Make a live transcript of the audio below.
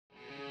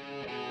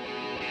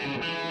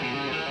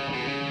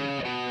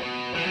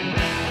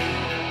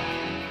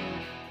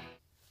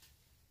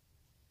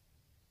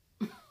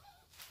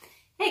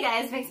Hey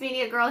guys, Mixed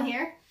Media Girl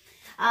here.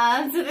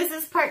 So this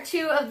is part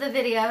 2 of the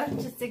video.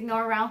 Just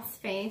ignore Ralph's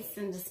face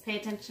and just pay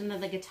attention to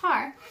the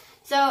guitar.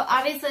 So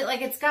obviously,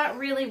 like, it's got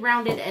really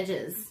rounded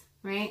edges,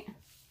 right?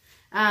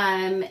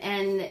 And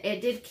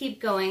it did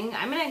keep going.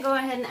 I'm going to go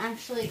ahead and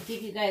actually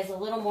give you guys a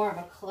little more of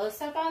a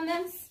close-up on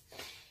this.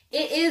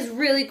 It is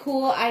really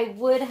cool. I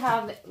would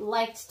have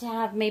liked to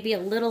have maybe a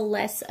little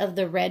less of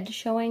the red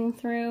showing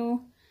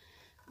through,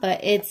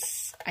 but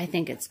I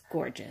think it's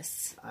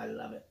gorgeous. I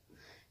love it.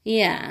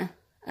 Yeah.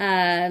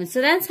 So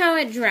that's how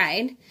it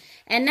dried.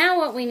 And now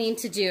what we need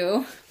to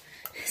do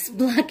is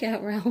block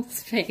out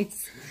Ralph's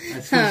face.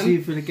 That's what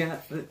you for the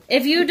gap.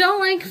 If you don't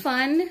like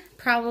fun,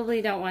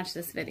 probably don't watch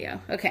this video.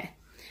 Okay.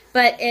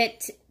 But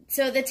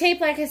so the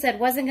tape, like I said,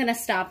 wasn't going to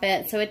stop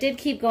it. So it did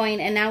keep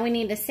going. And now we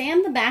need to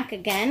sand the back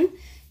again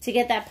to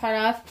get that part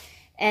off.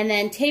 And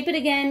then tape it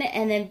again.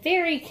 And then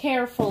very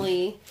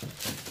carefully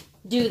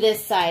do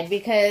this side.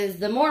 Because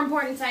the more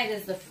important side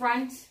is the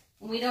front.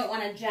 We don't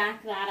want to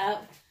jack that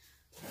up.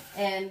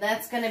 And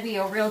that's going to be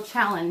a real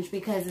challenge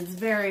because it's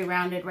very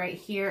rounded right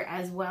here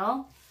as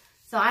well.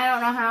 So I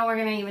don't know how we're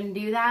going to even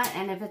do that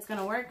and if it's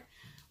going to work.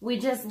 We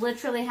just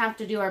literally have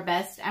to do our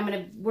best.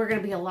 We're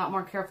going to be a lot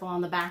more careful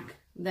on the back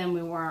than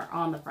we were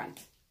on the front.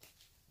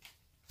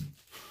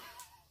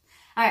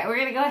 All right, we're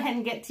going to go ahead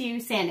and get to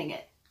sanding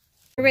it.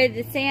 We're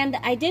ready to sand.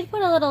 I did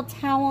put a little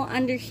towel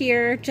under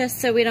here just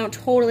so we don't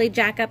totally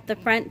jack up the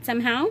front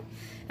somehow.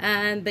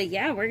 But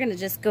yeah, we're going to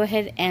just go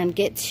ahead and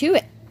get to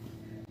it.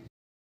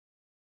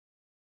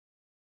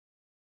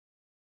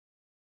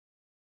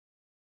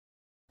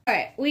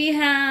 Alright, we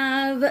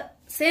have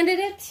sanded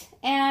it,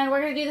 and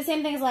we're going to do the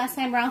same thing as last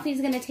time.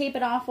 Ralphie's going to tape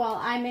it off while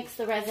I mix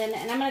the resin,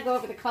 and I'm going to go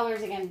over the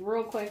colors again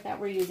real quick that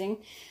we're using.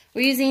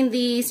 We're using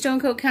the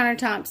Stone Coat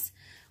Countertops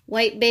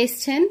white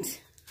base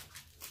tint,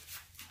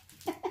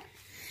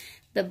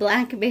 the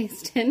black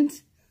base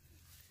tint,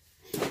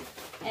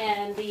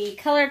 and the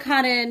Colour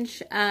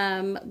Cottage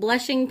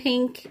blushing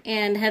pink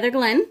and heather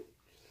glen,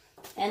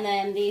 and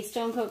then the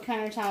Stone Coat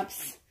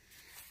Countertops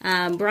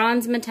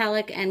bronze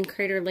metallic and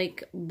Crater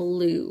Lake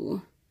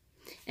blue.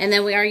 And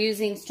then we are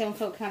using Stone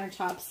Coat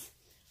Countertops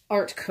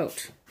art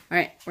coat. All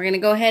right, we're going to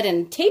go ahead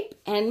and tape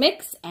and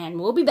mix, and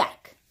we'll be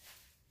back.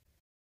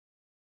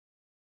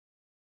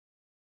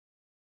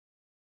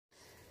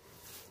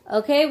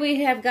 Okay,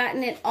 we have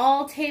gotten it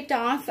all taped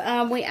off.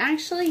 We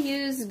actually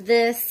used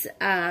this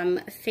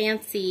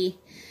fancy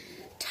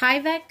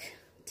Tyvek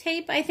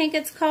tape, I think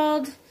it's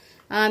called.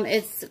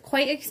 It's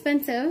quite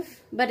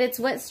expensive, but it's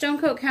what Stone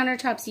Coat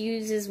Countertops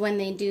uses when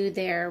they do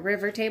their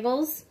river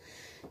tables.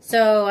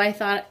 So I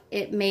thought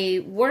it may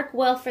work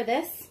well for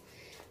this.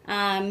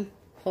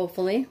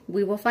 Hopefully,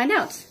 we will find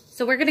out.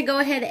 So we're going to go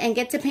ahead and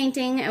get to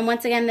painting. And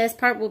once again, this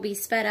part will be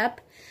sped up.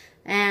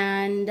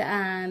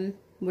 And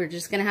we're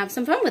just going to have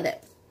some fun with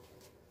it.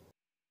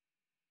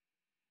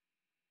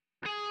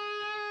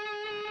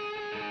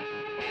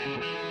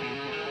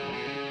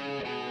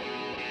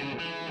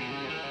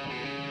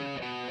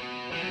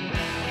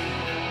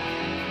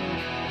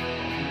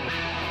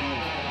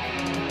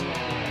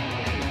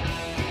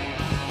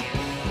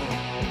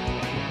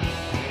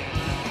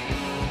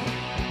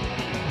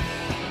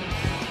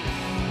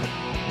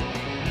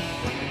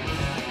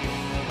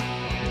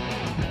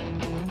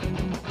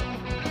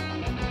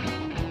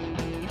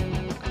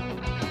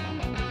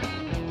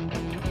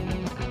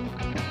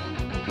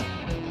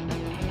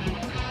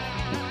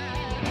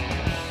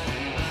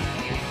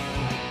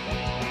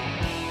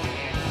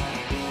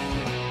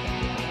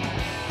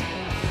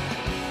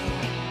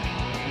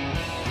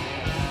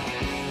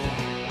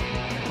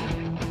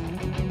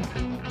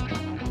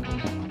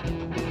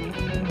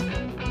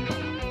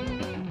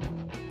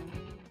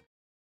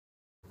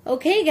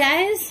 Okay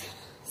guys,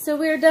 so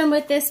we're done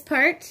with this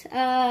part.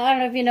 I don't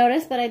know if you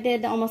noticed, but I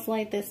did almost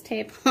light this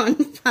tape on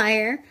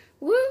fire.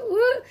 Woo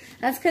woo!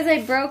 That's because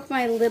I broke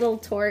my little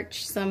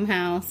torch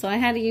somehow, so I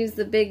had to use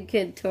the big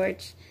kid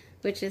torch,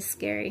 which is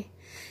scary.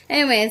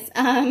 Anyways,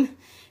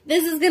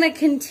 this is going to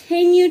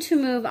continue to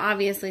move,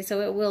 obviously,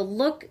 so it will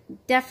look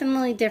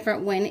definitely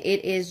different when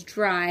it is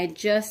dry,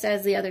 just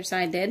as the other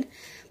side did.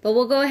 But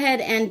we'll go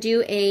ahead and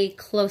do a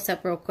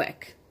close-up real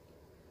quick.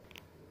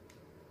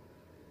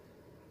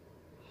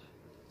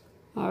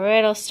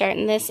 Alright, I'll start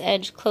in this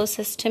edge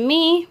closest to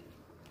me.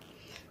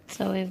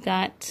 So we've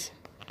got,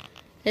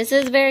 this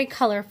is very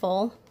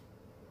colorful.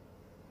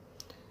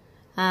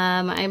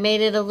 I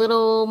made it a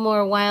little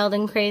more wild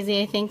and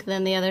crazy, I think,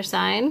 than the other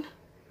side.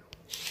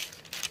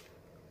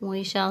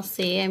 We shall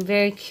see. I'm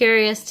very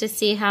curious to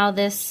see how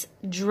this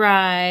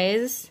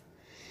dries.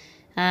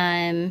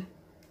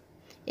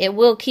 It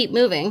will keep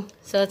moving.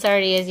 So it's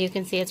already, as you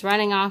can see, it's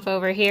running off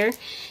over here.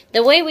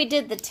 The way we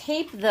did the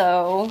tape,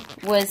 though,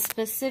 was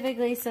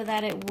specifically so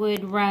that it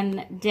would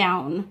run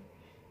down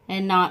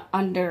and not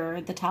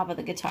under the top of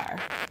the guitar.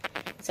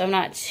 So I'm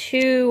not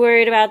too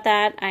worried about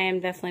that. I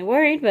am definitely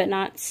worried, but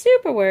not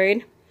super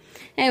worried.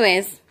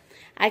 Anyways,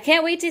 I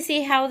can't wait to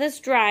see how this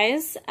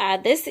dries.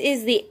 This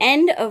is the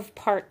end of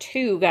part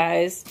 2,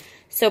 guys.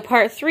 So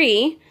part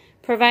 3,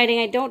 providing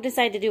I don't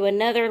decide to do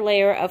another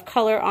layer of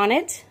color on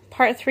it,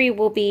 part 3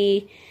 will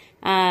be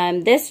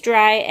this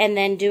dry and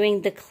then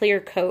doing the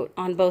clear coat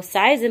on both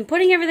sides and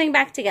putting everything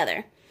back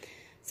together.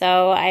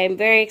 So I'm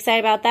very excited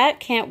about that.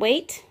 Can't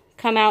wait.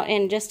 Come out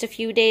in just a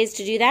few days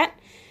to do that.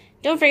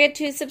 Don't forget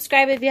to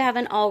subscribe if you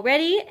haven't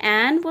already,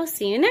 and we'll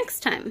see you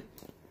next time.